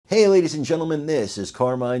Hey, ladies and gentlemen, this is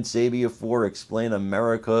Carmine Sabia for Explain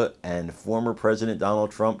America, and former President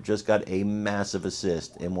Donald Trump just got a massive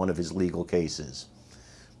assist in one of his legal cases.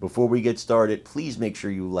 Before we get started, please make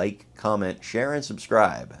sure you like, comment, share, and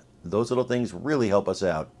subscribe. Those little things really help us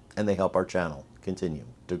out, and they help our channel continue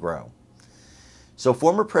to grow. So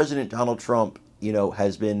former President Donald Trump,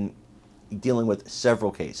 has been dealing with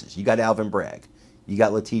several cases. You got Alvin Bragg, you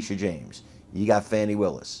got Letitia James, you got Fani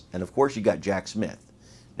Willis, and of course you got Jack Smith.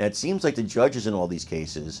 Now, it seems like the judges in all these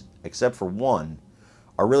cases, except for one,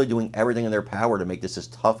 are really doing everything in their power to make this as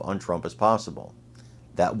tough on Trump as possible.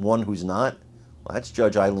 That one who's not, well, that's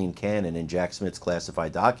Judge Eileen Cannon in Jack Smith's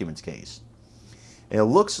classified documents case. And it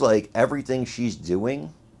looks like everything she's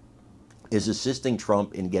doing is assisting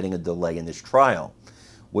Trump in getting a delay in this trial.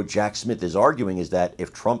 What Jack Smith is arguing is that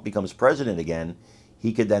if Trump becomes president again,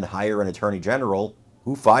 he could then hire an attorney general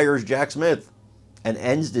who fires Jack Smith and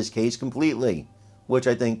ends this case completely, which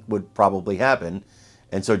I think would probably happen.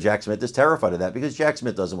 And so Jack Smith is terrified of that because Jack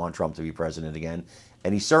Smith doesn't want Trump to be president again.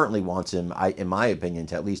 And he certainly wants him, in my opinion,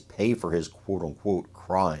 to at least pay for his quote-unquote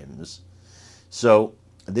crimes. So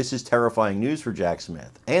this is terrifying news for Jack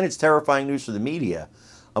Smith. And it's terrifying news for the media.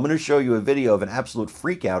 I'm going to show you a video of an absolute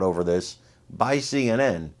freakout over this by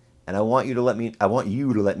CNN. And I want you to let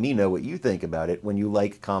me know what you think about it when you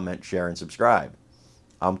like, comment, share, and subscribe.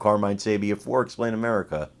 I'm Carmine Sabia for Explain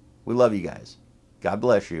America. We love you guys. God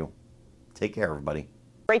bless you. Take care, everybody.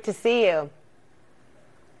 Great to see you.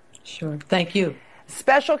 Sure. Thank you.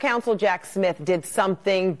 Special counsel Jack Smith did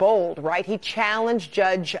something bold, right? He challenged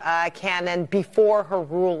Judge Cannon before her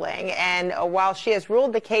ruling. And while she has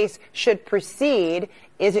ruled the case should proceed,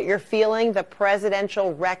 is it your feeling the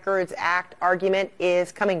Presidential Records Act argument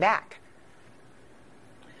is coming back?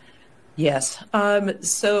 Yes.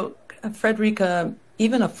 So, Frederica,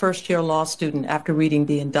 even a first-year law student, after reading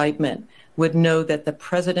the indictment, would know that the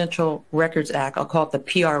Presidential Records Act, I'll call it the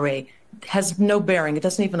PRA, has no bearing. It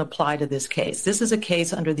doesn't even apply to this case. This is a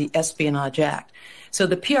case under the Espionage Act. So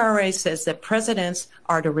the PRA says that presidents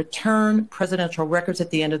are to return presidential records at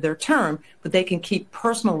the end of their term, but they can keep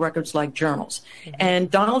personal records like journals. Mm-hmm. And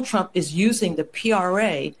Donald Trump is using the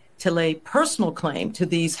PRA to lay personal claim to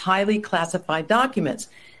these highly classified documents.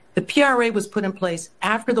 The PRA was put in place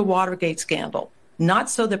after the Watergate scandal,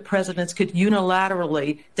 not so that presidents could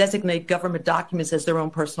unilaterally designate government documents as their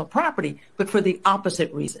own personal property, but for the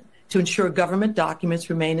opposite reason, to ensure government documents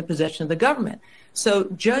remain in possession of the government. So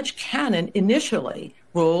Judge Cannon initially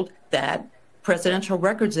ruled that Presidential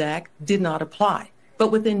Records Act did not apply.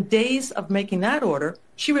 But within days of making that order,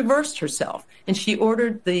 she reversed herself, and she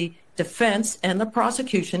ordered the defense and the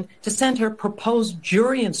prosecution to send her proposed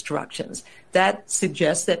jury instructions that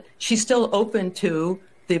suggests that she's still open to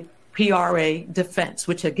the PRA defense,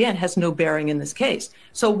 which again has no bearing in this case.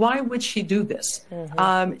 So why would she do this?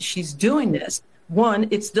 Mm-hmm. She's doing this. One,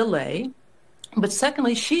 it's delay. But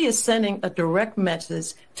secondly, she is sending a direct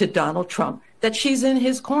message to Donald Trump that she's in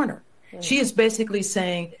his corner. Mm-hmm. She is basically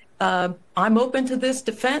saying, I'm open to this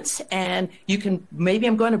defense, and maybe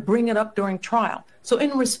I'm going to bring it up during trial. So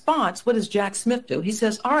in response, what does Jack Smith do? He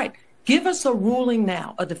says, all right, give us a ruling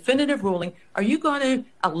now, a definitive ruling. Are you going to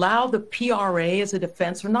allow the PRA as a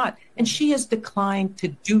defense or not? And she has declined to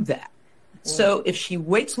do that. So if she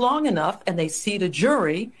waits long enough and they seat a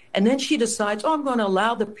jury, and then she decides, I'm going to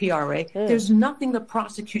allow the PRA, there's nothing the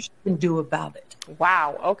prosecution can do about it.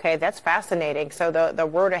 Wow. Okay, that's fascinating. So the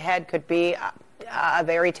road ahead could be a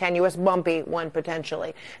very tenuous, bumpy one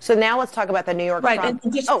potentially. So now let's talk about the New York Trump.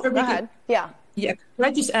 And just go ahead. Yeah. Yeah. Can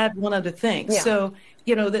I just add one other thing? Yeah. So,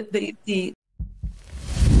 the